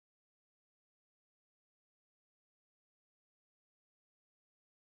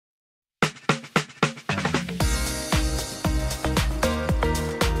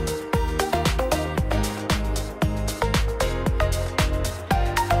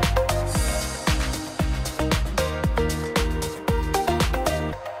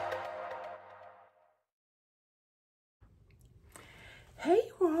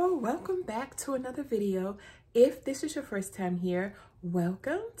welcome back to another video. If this is your first time here,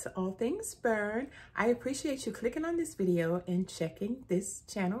 welcome to All Things Burn. I appreciate you clicking on this video and checking this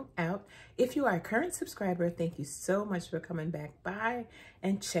channel out. If you are a current subscriber, thank you so much for coming back by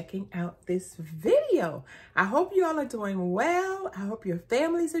and checking out this video. I hope you all are doing well. I hope your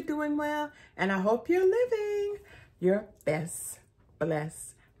families are doing well, and I hope you're living your best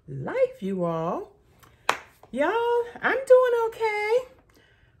blessed life, you all. Y'all, I'm doing okay.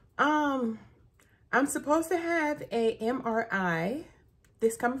 I'm supposed to have a MRI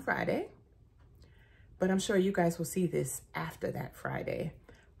this coming Friday, but I'm sure you guys will see this after that Friday.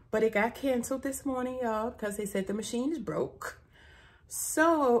 But it got canceled this morning, y'all, because they said the machine is broke.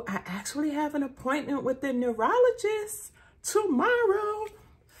 So I actually have an appointment with the neurologist tomorrow.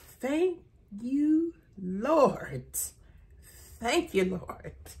 Thank you, Lord. Thank you,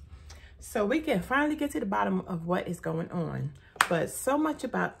 Lord. So we can finally get to the bottom of what is going on. But so much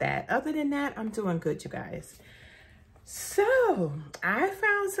about that. Other than that, I'm doing good, you guys. So I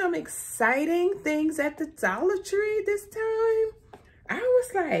found some exciting things at the Dollar Tree this time. I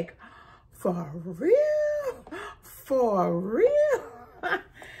was like, for real? For real?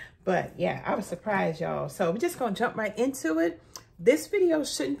 But yeah, I was surprised, y'all. So we're just gonna jump right into it. This video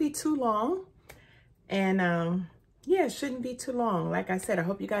shouldn't be too long. And yeah, it shouldn't be too long. Like I said, I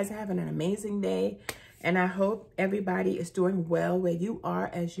hope you guys are having an amazing day. And I hope everybody is doing well where you are.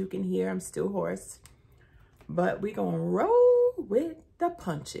 As you can hear, I'm still hoarse. But we're going to roll with the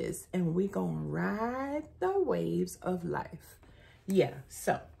punches. And we're going to ride the waves of life. Yeah,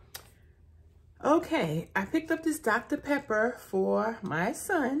 so. Okay, I picked up this Dr. Pepper for my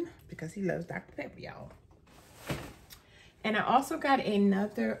son. Because he loves Dr. Pepper, y'all. And I also got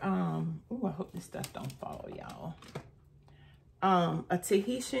another, oh, I hope this stuff don't fall, y'all. A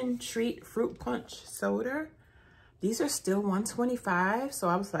Tahitian treat fruit punch soda. These are still $1.25. So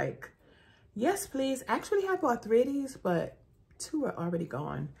I was like, yes, please. Actually, I bought 3 of these, but 2 are already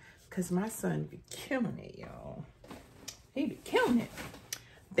gone. Because my son be killing it, y'all. He be killing it.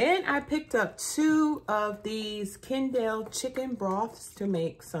 Then I picked up 2 of these Kendall chicken broths to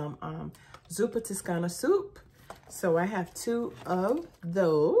make some zuppa Toscana soup. So I have 2 of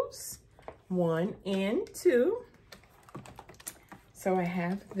those. 1 and 2. So I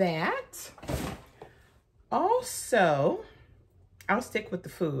have that. Also, I'll stick with the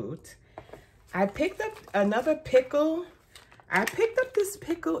food. I picked up another pickle. I picked up this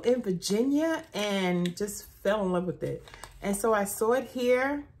pickle in Virginia and just fell in love with it. And so I saw it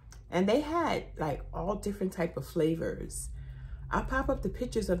here and they had like all different type of flavors. I'll pop up the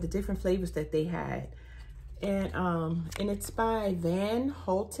pictures of the different flavors that they had. And it's by Van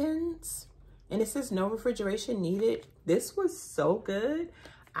Holten's. And it says no refrigeration needed. This was so good.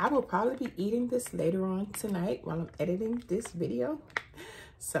 I will probably be eating this later on tonight while I'm editing this video.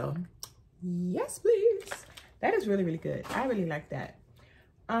 So, yes, please. That is really, really good. I really like that.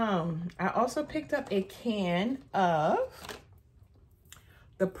 I also picked up a can of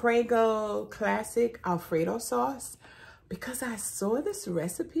the Prego Classic Alfredo sauce because I saw this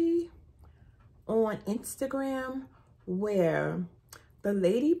recipe on Instagram where the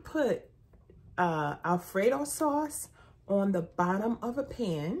lady put Alfredo sauce on the bottom of a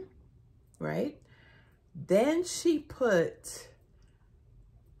pan, right? Then she put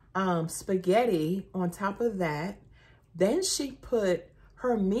spaghetti on top of that. Then she put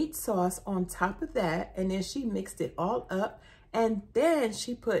her meat sauce on top of that, and then she mixed it all up, and then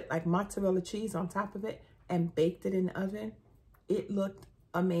she put like mozzarella cheese on top of it and baked it in the oven. It looked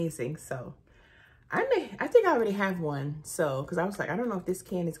amazing. So I think I already have one. So, because I was like, I don't know if this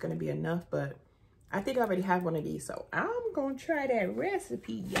can is going to be enough, but I think I already have one of these. So I'm going to try that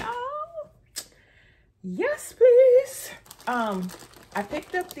recipe, y'all. Yes, please. I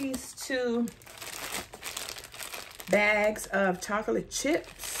picked up these 2 bags of chocolate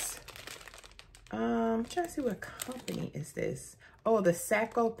chips. I'm trying to see what company is this. Oh, the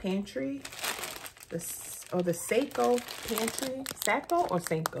Sacco Pantry. The Seiko Pantry. Sacco or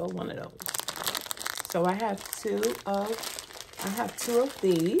Senko, one of those. So I have 2 of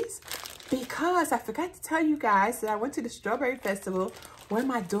these because I forgot to tell you guys that I went to the Strawberry Festival when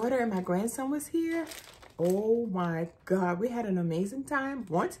my daughter and my grandson was here. Oh my God, we had an amazing time.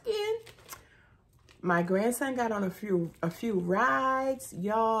 Once again, my grandson got on a few rides,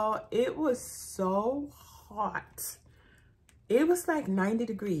 y'all. It was so hot. It was like 90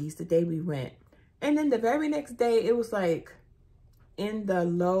 degrees the day we went. And then the very next day, it was like in the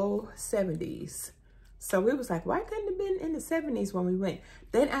low 70s. So it was like, why couldn't it have been in the 70s when we went?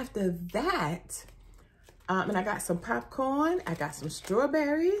 Then after that, and I got some popcorn, I got some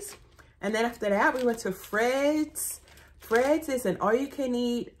strawberries. And then after that, we went to Fred's Fred's is an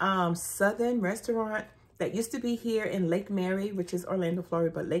all-you-can-eat Southern restaurant that used to be here in Lake Mary, which is Orlando,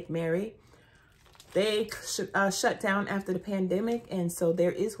 Florida, but Lake Mary. They shut down after the pandemic, and so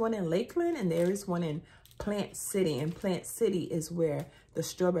there is one in Lakeland and there is one in Plant City, and Plant City is where the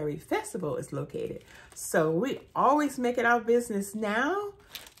Strawberry Festival is located. So we always make it our business now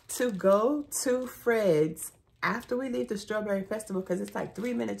to go to Fred's after we leave the Strawberry Festival, because it's like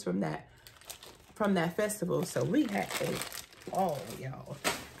 3 minutes from that festival. So we had a ball, y'all.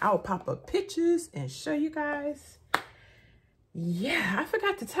 I'll pop up pictures and show you guys. Yeah, I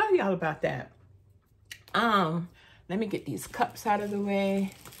forgot to tell y'all about that. Let me get these cups out of the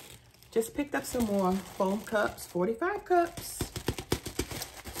way. Just picked up some more foam cups, 45 cups.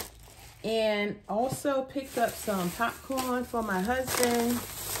 And also picked up some popcorn for my husband.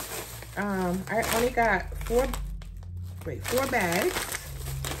 I only got four bags.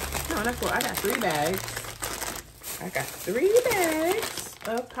 No, not 4, I got 3 bags. I got 3 bags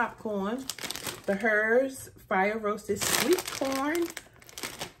of popcorn. The Hers Fire Roasted Sweet Corn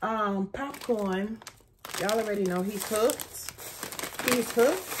popcorn. Y'all already know he's hooked. He's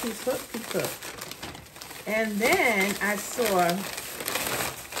hooked, he's hooked, he's hooked. And then I saw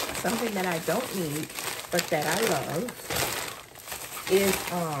something that I don't need, but that I love is,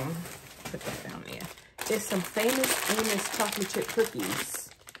 put that down there. It's some Famous Amos chocolate chip cookies.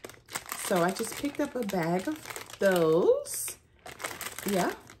 So I just picked up a bag of those.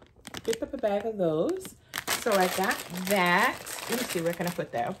 Yeah, picked up a bag of those. So I got that. Let me see, where can I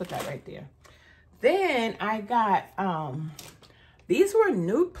put that? I'll put that right there. Then I got, these were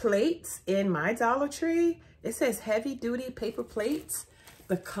new plates in my Dollar Tree. It says heavy duty paper plates.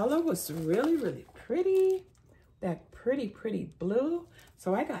 The color was really, really pretty. That pretty blue.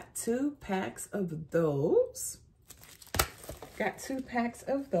 So I got 2 packs of those. Got 2 packs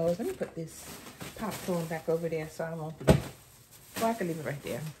of those. Let me put this popcorn back over there so I won't be, well, I can leave it right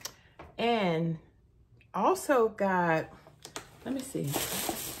there. And also got, let me see.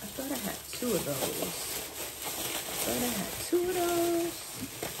 I thought I had 2 of those.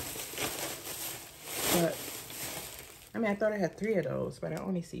 But, I mean, I thought I had 3 of those, but I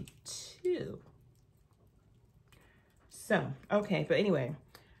only see 2. So, okay, but anyway.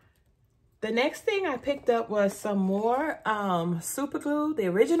 The next thing I picked up was some more super glue, the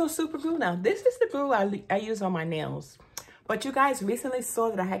original super glue. Now, this is the glue I use on my nails. But you guys recently saw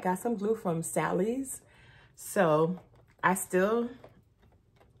that I had got some glue from Sally's. So,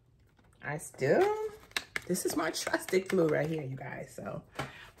 this is my trusted glue right here, you guys. So,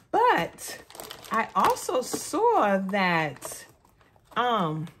 but I also saw that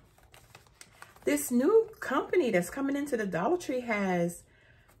this new company that's coming into the Dollar Tree has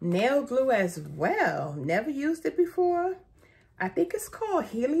nail glue as well. Never used it before. I think it's called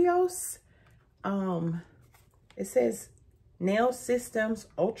Helios. It says Nail Systems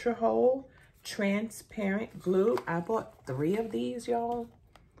Ultra Hold Transparent Glue. I bought 3 of these, y'all.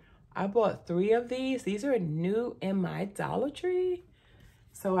 I bought 3 of these. These are new in my Dollar Tree.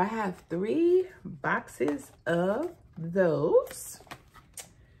 So I have 3 boxes of those.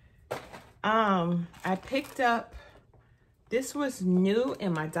 I picked up, this was new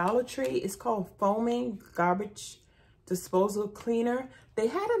in my Dollar Tree. It's called Foaming Garbage Disposal Cleaner. They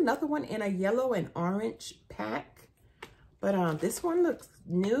had another one in a yellow and orange pack, but this one looks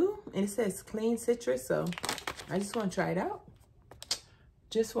new and it says clean citrus. So I just want to try it out.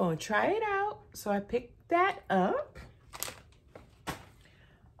 So I picked that up.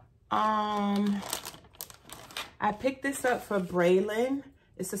 I picked this up for Braylon.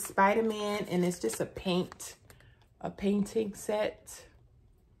 It's a Spider-Man and it's just a painting set.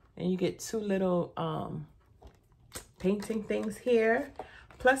 And you get 2 little painting things here.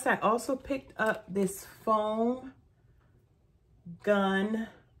 Plus I also picked up this foam gun.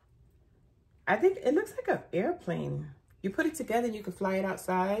 I think it looks like an airplane. You put it together and you can fly it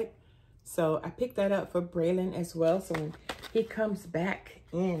outside. So I picked that up for Braylon as well. So when he comes back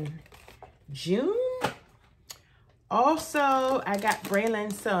in June. Also, I got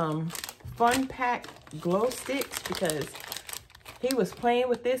Braylon some Fun Pack glow sticks because he was playing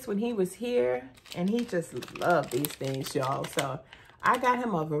with this when he was here and he just loved these things, y'all. So I got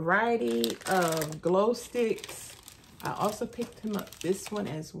him a variety of glow sticks. I also picked him up this one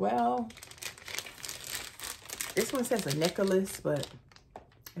as well. This one says a necklace, but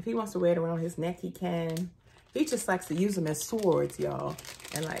if he wants to wear it around his neck, he can. He just likes to use them as swords, y'all.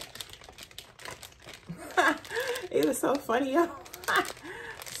 And like, it was so funny, y'all.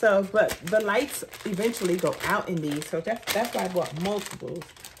 So, but the lights eventually go out in these. So that's why I bought multiples.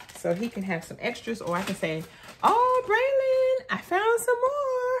 So he can have some extras, or I can say, oh, Braylon, I found some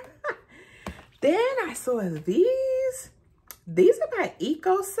more. Then I saw these. These are by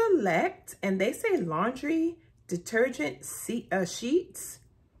Eco Select, and they say laundry detergent sheets,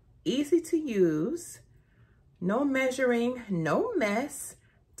 easy to use, no measuring, no mess,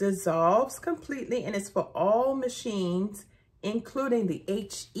 dissolves completely, and it's for all machines, including the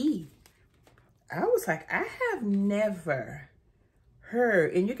HE. I was like, I have never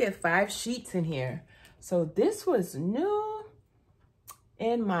heard, and you get 5 sheets in here. So this was new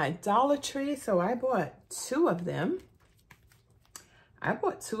in my Dollar Tree, so I bought 2 of them. I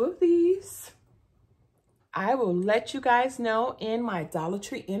bought 2 of these. I will let you guys know in my Dollar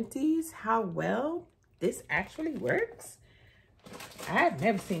Tree empties how well this actually works. I've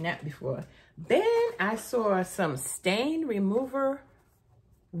never seen that before. Then I saw some stain remover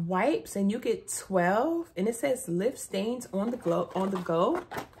wipes, and you get 12, and it says lift stains on the go.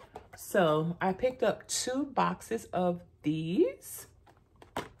 So I picked up 2 boxes of these.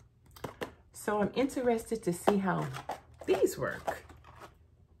 So I'm interested to see how these work.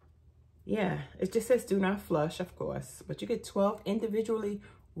 Yeah, it just says do not flush, of course, but you get 12 individually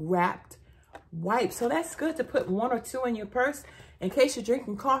wrapped wipes. So that's good to put 1 or 2 in your purse in case you're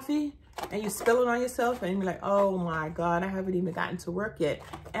drinking coffee and you spill it on yourself and you're like, oh my God, I haven't even gotten to work yet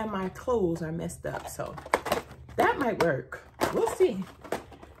and my clothes are messed up. So that might work. We'll see.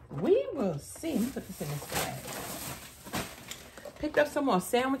 We will see. Let me put this in this bag. Picked up some more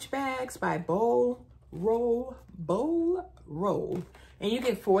sandwich bags by Bowl Roll. And you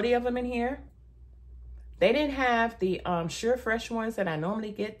get 40 of them in here. They didn't have the Sure Fresh ones that I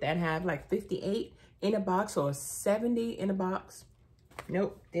normally get that have like 58 in a box or 70 in a box.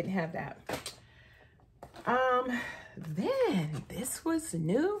 Nope, didn't have that. Then this was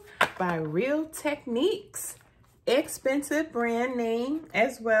new by Real Techniques. Expensive brand name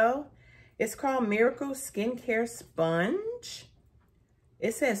as well. It's called Miracle Skincare Sponge.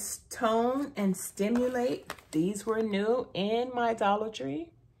 It says tone and stimulate. These were new in my Dollar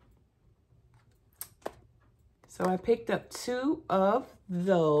Tree. So I picked up 2 of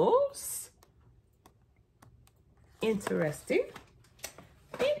those. Interesting.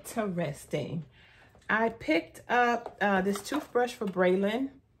 Interesting. I picked up this toothbrush for Braylon.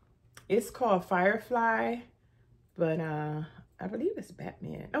 It's called Firefly, but I believe it's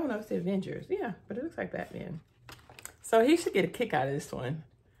Batman. Oh no, it's the Avengers. Yeah, but it looks like Batman. So he should get a kick out of this one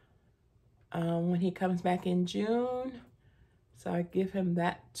when he comes back in June. So I give him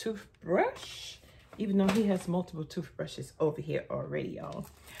that toothbrush, even though he has multiple toothbrushes over here already, y'all.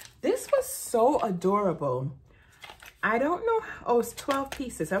 This was so adorable. I don't know. Oh, it's 12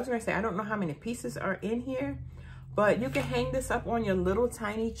 pieces. I was going to say, I don't know how many pieces are in here, but you can hang this up on your little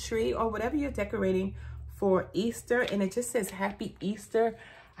tiny tree or whatever you're decorating for Easter. And it just says Happy Easter.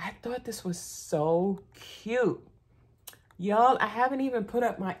 I thought this was so cute. Y'all, I haven't even put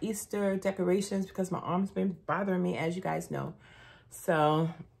up my Easter decorations because my arm's been bothering me, as you guys know. So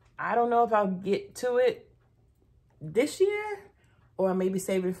I don't know if I'll get to it this year or maybe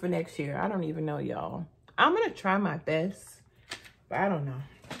save it for next year. I don't even know, y'all. I'm going to try my best, but I don't know.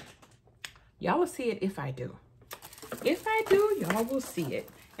 Y'all will see it if I do. If I do, y'all will see it.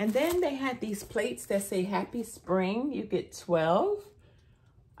 And then they had these plates that say Happy Spring. You get 12.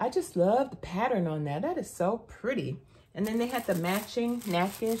 I just love the pattern on that. That is so pretty. And then they had the matching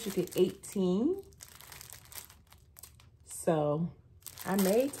napkins. You get 18. So I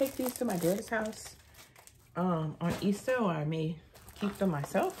may take these to my daughter's house on Easter, or I may keep them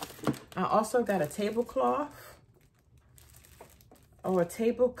myself. I also got a tablecloth or a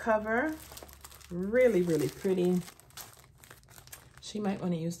table cover. Really, really pretty. She might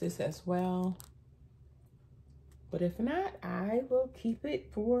want to use this as well. But if not, I will keep it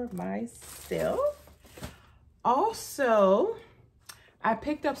for myself. Also, I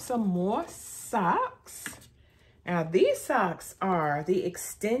picked up some more socks. Now, these socks are the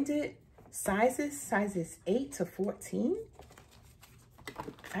extended sizes 8 to 14.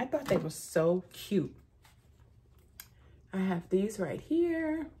 I thought they were so cute. I have these right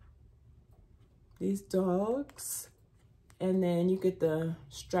here. These dogs. And then you get the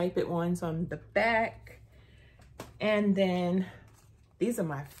striped ones on the back. And then these are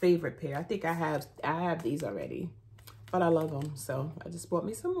my favorite pair. I think I have these already, but I love them. So I just bought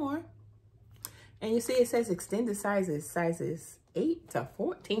me some more. And you see it says extended sizes 8 to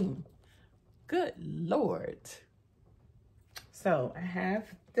 14. Good Lord. So I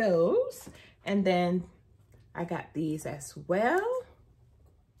have those. And then I got these as well.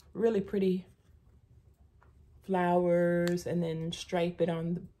 Really pretty flowers, and then stripe it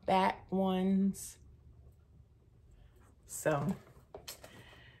on the back ones. So,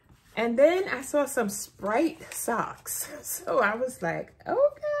 and then I saw some Sprite socks. So I was like,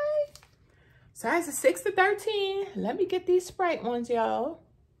 okay. Sizes 6 to 13. Let me get these Sprite ones, y'all.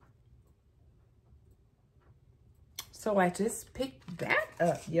 So I just picked that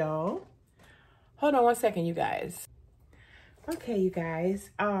up, y'all. Hold on one second, you guys. Okay, you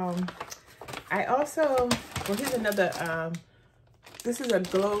guys. I also, well, here's another, this is a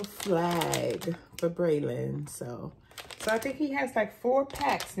glow flag for Braylon. So I think he has like 4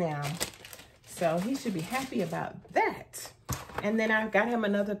 packs now. So he should be happy about that. And then I got him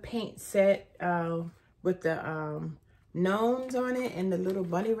another paint set with the gnomes on it and the little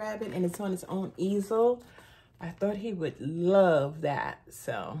bunny rabbit, and it's on its own easel. I thought he would love that.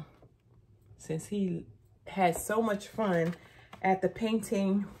 So since he had so much fun at the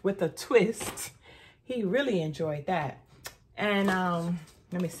painting with a twist, he really enjoyed that. And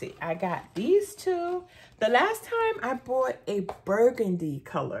let me see, I got these 2. The last time I bought a burgundy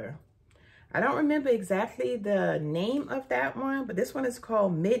color. I don't remember exactly the name of that one, but this one is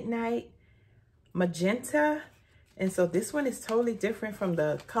called Midnight Magenta. And so this one is totally different from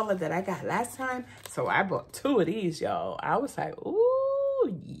the color that I got last time. So I bought 2 of these, y'all. I was like,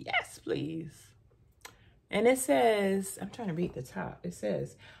 ooh, yes, please. And it says, I'm trying to read the top. It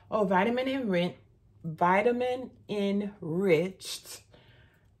says, oh, vitamin enriched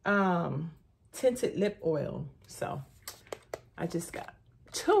tinted lip oil. So I just got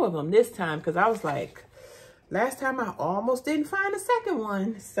 2 of them this time because I was like, last time I almost didn't find a second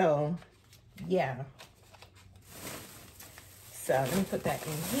one. So yeah. So let me put that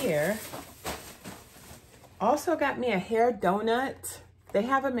in here. Also got me a hair donut. They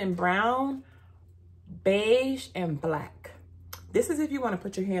have them in brown, beige, and black. This is if you want to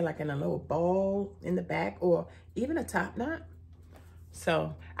put your hair like in a little ball in the back or even a top knot.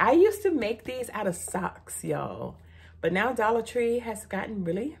 So I used to make these out of socks, y'all. But now Dollar Tree has gotten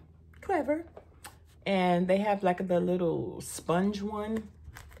really clever. And they have like the little sponge one.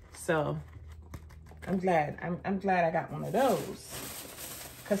 So I'm glad I got one of those.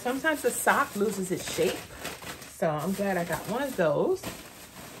 Because sometimes the sock loses its shape. So I'm glad I got one of those.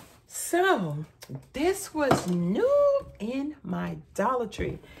 So this was new in my Dollar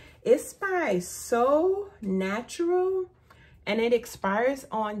Tree. It's by So Natural. And it expires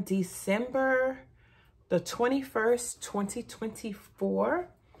on December the 21st, 2024.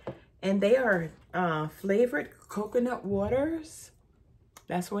 And they are flavored coconut waters.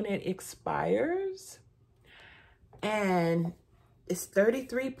 That's when it expires. And it's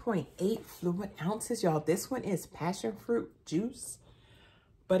 33.8 fluid ounces, y'all. This one is passion fruit juice,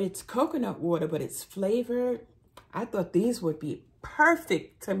 but it's coconut water, but it's flavored. I thought these would be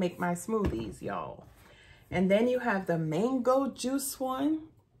perfect to make my smoothies, y'all. And then you have the mango juice one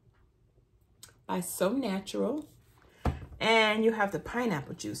by So Natural. And you have the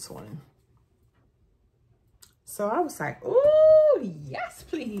pineapple juice one. So I was like, ooh, yes,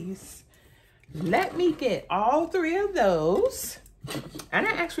 please. Let me get all 3 of those. And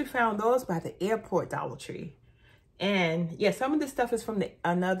I actually found those by the airport Dollar Tree. And yeah, some of this stuff is from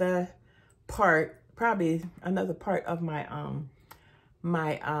another part, probably another part of my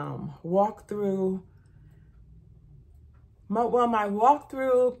walkthrough. My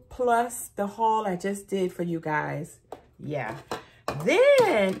walkthrough plus the haul I just did for you guys. Yeah.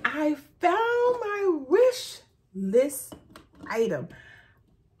 Then I found my wish list item.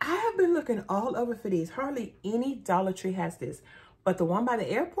 I have been looking all over for these. Hardly any Dollar Tree has this. But the one by the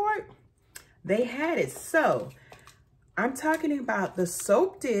airport, they had it. So I'm talking about the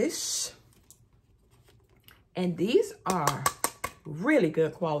soap dish. And these are really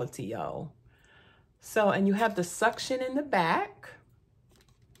good quality, y'all. So, and you have the suction in the back.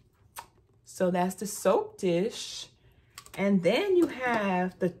 So that's the soap dish. And then you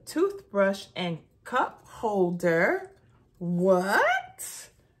have the toothbrush and cup holder. What?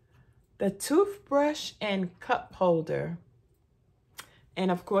 The toothbrush and cup holder. And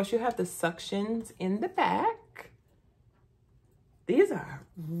of course you have the suctions in the back. These are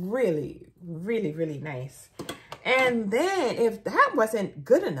really, really, really nice. And then if that wasn't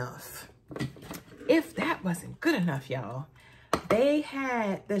good enough, y'all, they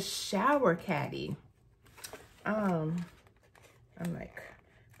had the shower caddy. I'm like,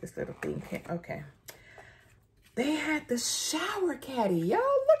 this little thing can't, okay. They had the shower caddy, y'all,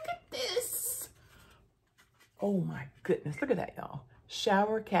 look at this. Oh my goodness, look at that, y'all.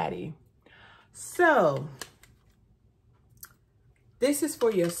 Shower caddy. So, this is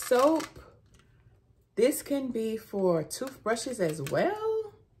for your soap. This can be for toothbrushes as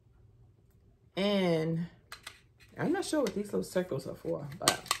well. And I'm not sure what these little circles are for,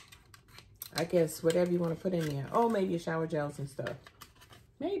 but I guess whatever you want to put in there. Oh, maybe your shower gels and stuff.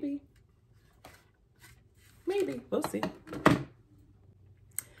 Maybe. Maybe. We'll see.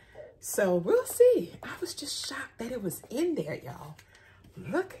 So we'll see. I was just shocked that it was in there, y'all.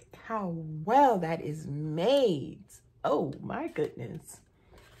 Look how well that is made. Oh my goodness.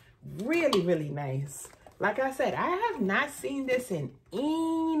 Really, really nice. Like I said, I have not seen this in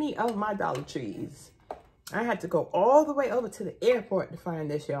any of my Dollar Trees. I had to go all the way over to the airport to find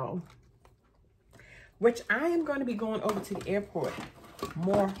this, y'all. Which I am going to be going over to the airport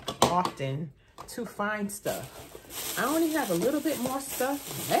more often to find stuff. I only have a little bit more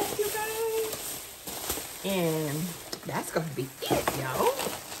stuff left, you guys. And that's going to be it, y'all.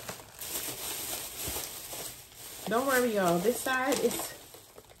 Don't worry, y'all. This side is,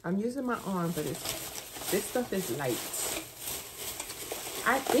 I'm using my arm, but this stuff is light.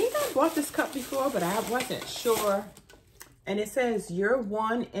 I think I bought this cup before, but I wasn't sure. And it says, "You're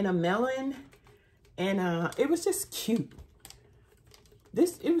one in a melon." And it was just cute.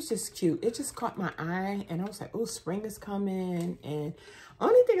 It was just cute. It just caught my eye. And I was like, oh, spring is coming. And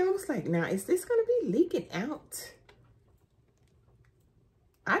only thing I was like, now, is this going to be leaking out?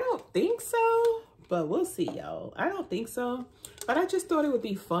 I don't think so. But we'll see, y'all. I don't think so. But I just thought it would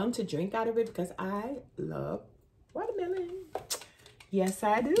be fun to drink out of it because I love watermelon. Yes,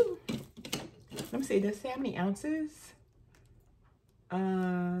 I do. Let me see. Does it say how many ounces?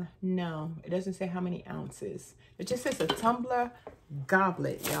 No. It doesn't say how many ounces. It just says a tumbler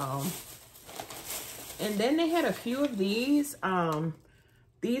goblet, y'all. And then they had a few of these.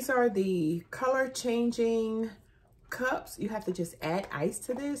 These are the color changing cups. You have to just add ice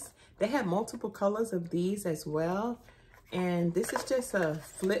to this. They have multiple colors of these as well. And this is just a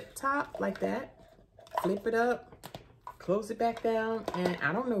flip top like that. Flip it up, close it back down. And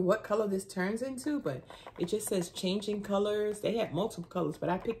I don't know what color this turns into, but it just says changing colors. They have multiple colors, but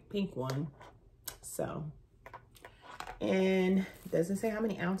I picked pink one. So, and it doesn't say how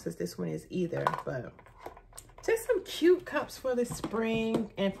many ounces this one is either, but just some cute cups for the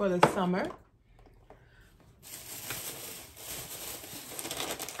spring and for the summer.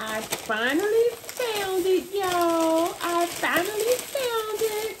 I finally found it, y'all. I finally found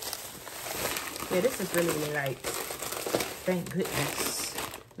it. Yeah, this is really, really light. Thank goodness.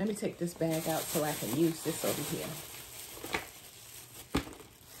 Let me take this bag out so I can use this over here.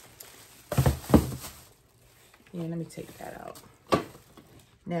 Yeah, let me take that out.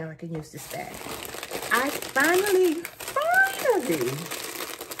 Now I can use this bag. I finally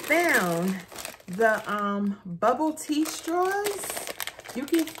found the bubble tea straws. You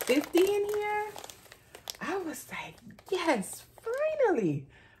get 50 in here. I was like, yes, finally.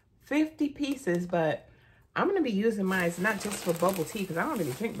 50 pieces, but I'm going to be using mine not just for bubble tea, because I don't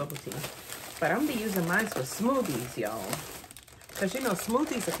really drink bubble tea, but I'm going to be using mine for smoothies, y'all. Because, you know,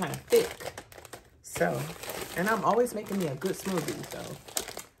 smoothies are kind of thick. So, and I'm always making me a good smoothie, so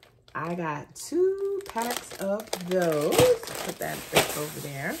I got 2 packs of those. Put that back over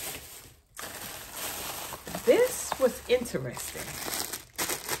there. This was interesting.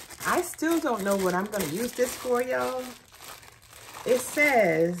 I still don't know what I'm going to use this for, y'all. It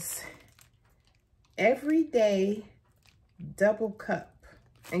says everyday double cup.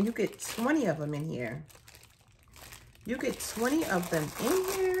 And you get 20 of them in here. You get 20 of them in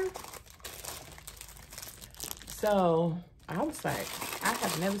here. So I was like, I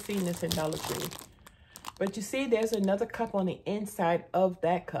have never seen this in Dollar Tree. But you see, there's another cup on the inside of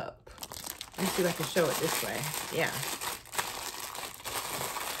that cup. Let me see if I can show it this way. Yeah.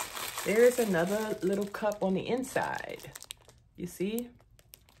 There is another little cup on the inside. You see?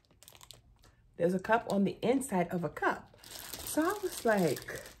 There's a cup on the inside of a cup. So I was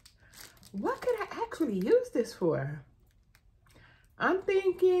like, what could I actually use this for? I'm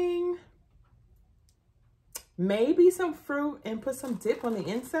thinking maybe some fruit and put some dip on the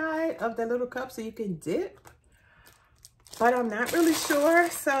inside of that little cup so you can dip. But I'm not really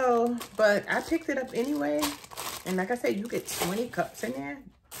sure. So, but I picked it up anyway. And like I said, you get 20 cups in there.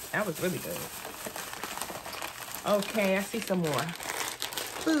 That was really good. Okay, I see some more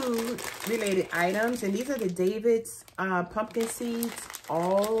food-related items. And these are the David's pumpkin seeds,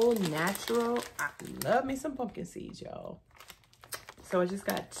 all natural. I love me some pumpkin seeds, y'all. So I just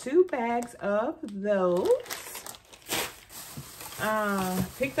got 2 bags of those.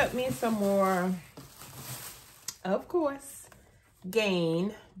 Picked up me some more, of course,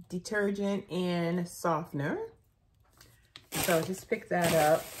 Gain detergent and softener. So just picked that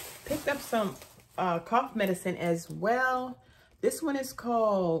up. Picked up some cough medicine as well. This one is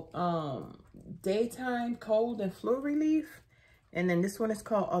called Daytime Cold and Flu Relief. And then this one is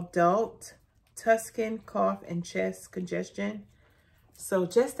called Adult Tuscan Cough and Chest Congestion. So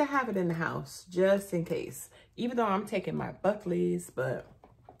just to have it in the house, just in case. Even though I'm taking my Buckley's, but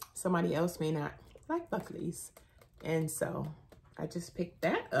somebody else may not like Buckley's. And so I just picked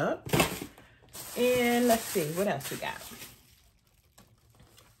that up. And let's see, what else we got?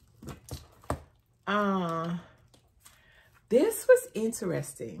 This was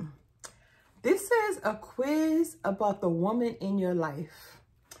interesting. This says a quiz about the woman in your life.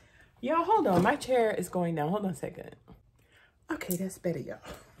 Y'all, hold on. My chair is going down. Hold on a second. Okay, that's better, y'all.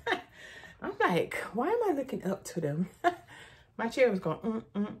 I'm like, why am I looking up to them? My chair was going,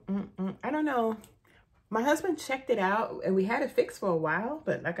 I don't know. My husband checked it out, and we had it fixed for a while.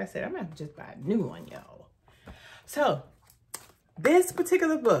 But like I said, I'm going to have to just buy a new one, y'all. So, this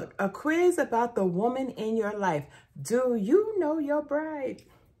particular book, a quiz about the woman in your life. Do you know your bride?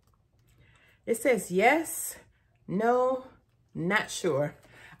 It says yes, no, not sure.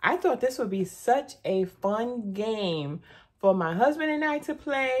 I thought this would be such a fun game for my husband and I to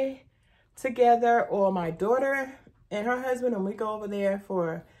play together, or my daughter and her husband when we go over there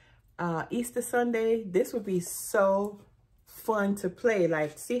for Easter Sunday. This would be so fun to play.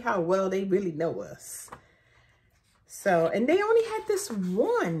 Like, see how well they really know us. So, and they only had this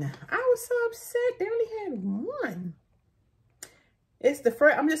one. I was so upset. They only had one. It's the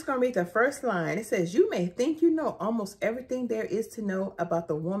first, I'm just going to read the first line. It says, you may think you know almost everything there is to know about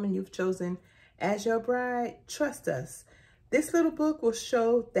the woman you've chosen as your bride. Trust us. This little book will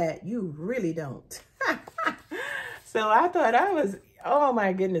show that you really don't. So I thought I was, oh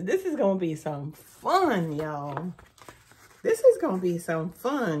my goodness, this is going to be some fun, y'all. This is going to be some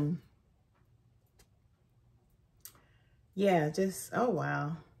fun. Yeah, just, oh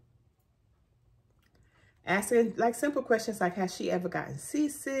wow. Asking like simple questions like, has she ever gotten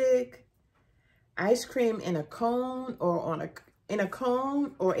seasick? Ice cream in a cone or in a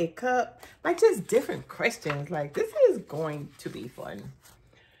cone or a cup? Like, just different questions. Like, this is going to be fun.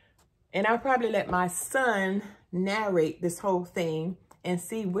 And I'll probably let my son narrate this whole thing and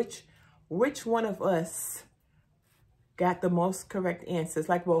see which one of us got the most correct answers.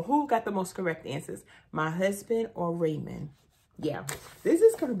 Like, well, who got the most correct answers? My husband or Raymond? Yeah, this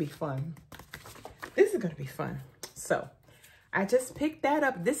is going to be fun. This is going to be fun. So, I just picked that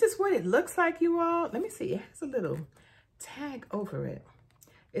up. This is what it looks like, you all. Let me see. It has a little tag over it.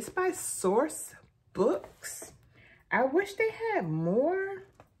 It's by Source Books. I wish they had more,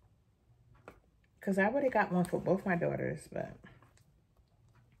 because I would have got one for both my daughters, but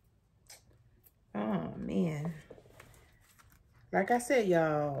oh, man. Like I said,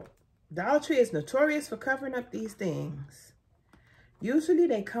 y'all, Dollar Tree is notorious for covering up these things. Usually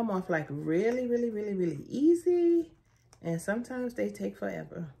they come off like really, really, really, really easy. And sometimes they take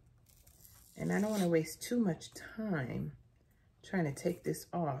forever. And I don't want to waste too much time trying to take this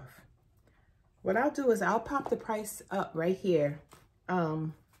off. What I'll do is I'll pop the price up right here.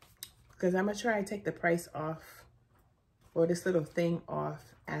 Because I'm going to try and take the price off, or this little thing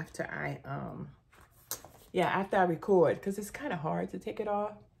off after after I record. Because it's kind of hard to take it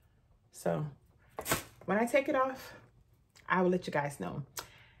off. So when I take it off, I will let you guys know.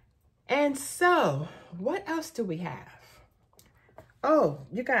 And so, what else do we have? Oh,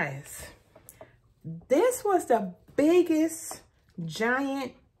 you guys, this was the biggest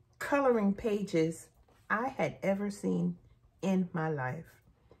giant coloring pages I had ever seen in my life.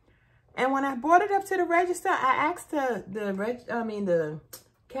 And when I brought it up to the register, I asked the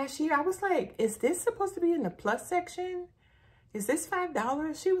cashier, I was like, is this supposed to be in the plus section? Is this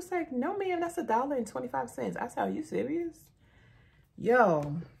 $5? She was like, no, ma'am, that's $1.25. I said, are you serious?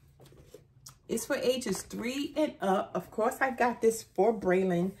 Yo, it's for ages 3 and up. Of course, I got this for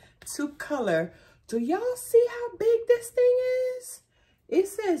Braylon to color. Do y'all see how big this thing is? It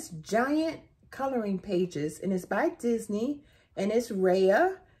says Giant Coloring Pages, and it's by Disney, and it's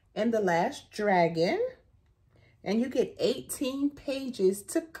Raya and the Last Dragon. And you get 18 pages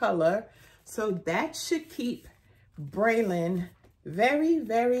to color. So that should keep Braylon very,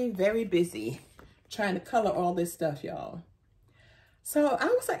 very, very busy trying to color all this stuff, y'all. So I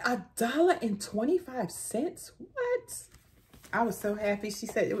was like, $1.25? What? I was so happy. She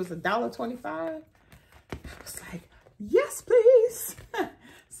said it was $1.25. I was like, yes, please.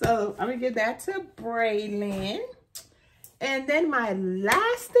 So I'm gonna give that to Braylon. And then my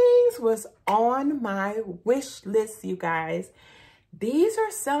last things was on my wish list, you guys. These are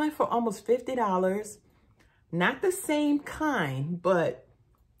selling for almost $50. Not the same kind, but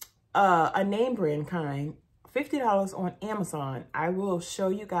a name brand kind. $50 on Amazon. I will show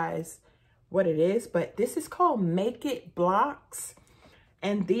you guys what it is, but this is called Make It Blocks.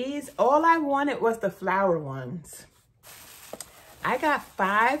 And these, all I wanted was the flower ones. I got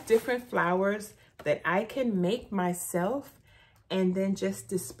 5 different flowers that I can make myself and then just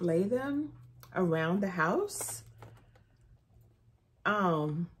display them around the house.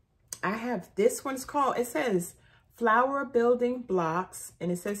 I have this one's called, it says flower building blocks,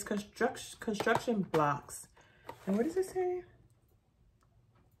 and it says construction blocks. And what does it say?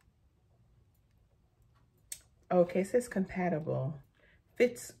 Okay, it says compatible.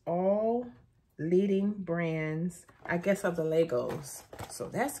 Fits all leading brands, I guess, of the Legos. So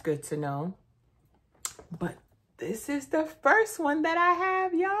that's good to know. But this is the first one that I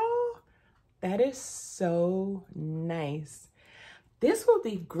have, y'all. That is so nice. This will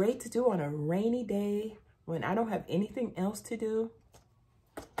be great to do on a rainy day when I don't have anything else to do.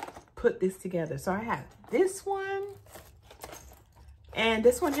 Put this together. So I have this one, and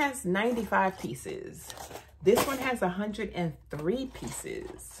this one has 95 pieces. This one has 103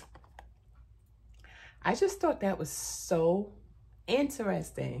 pieces. I just thought that was so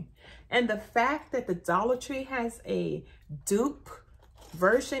interesting. And the fact that the Dollar Tree has a dupe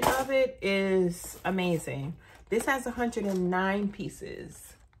version of it is amazing. This has 109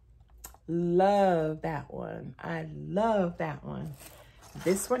 pieces. Love that one. I love that one.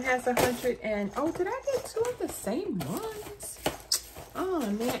 This one has 100 and, oh, did I get two of the same ones? Oh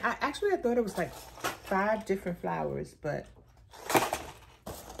man, I thought it was like 5 different flowers, but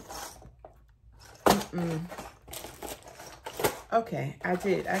okay, I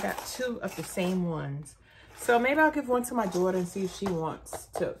did. I got 2 of the same ones. So maybe I'll give one to my daughter and see if she wants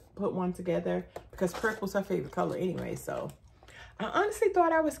to put one together, because purple's her favorite color anyway. So I honestly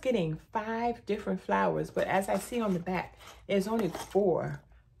thought I was getting 5 different flowers, but as I see on the back, there's only 4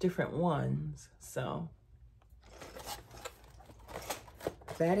 different ones. So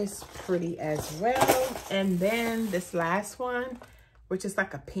that is pretty as well. And then this last one, which is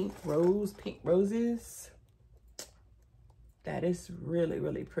like a pink roses. That is really,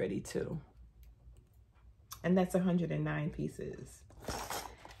 really pretty too. And that's 109 pieces.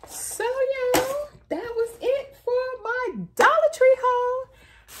 So, y'all, that was it for my Dollar Tree haul.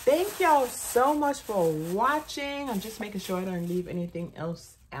 Thank y'all so much for watching. I'm just making sure I don't leave anything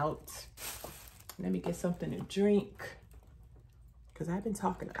else out. Let me get something to drink, because I've been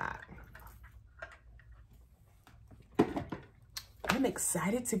talking a lot. I'm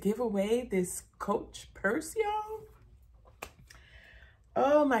excited to give away this Coach purse, y'all.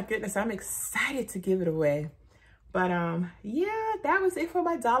 Oh my goodness, I'm excited to give it away. But yeah, that was it for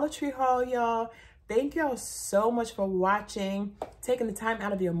my Dollar Tree haul, y'all. Thank y'all so much for watching, taking the time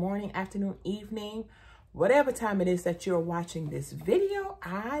out of your morning, afternoon, evening, whatever time it is that you're watching this video.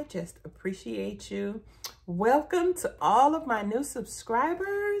 I just appreciate you. Welcome to all of my new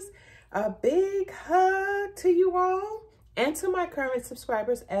subscribers. A big hug to you all, and to my current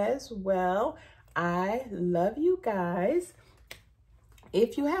subscribers as well. I love you guys.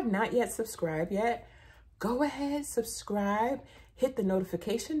 If you have not yet subscribed yet, go ahead, subscribe, hit the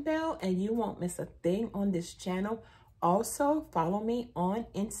notification bell, and you won't miss a thing on this channel. Also, follow me on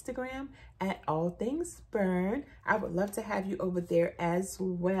Instagram at All Things Burn. I would love to have you over there as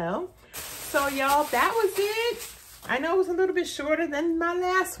well. So, y'all, that was it. I know it was a little bit shorter than my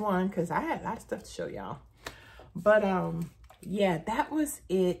last one because I had a lot of stuff to show y'all. But, yeah, that was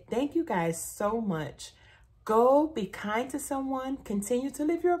it. Thank you guys so much. Go be kind to someone. Continue to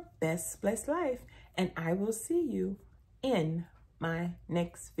live your best blessed life. And I will see you in my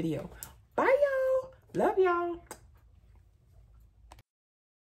next video. Bye, y'all. Love y'all.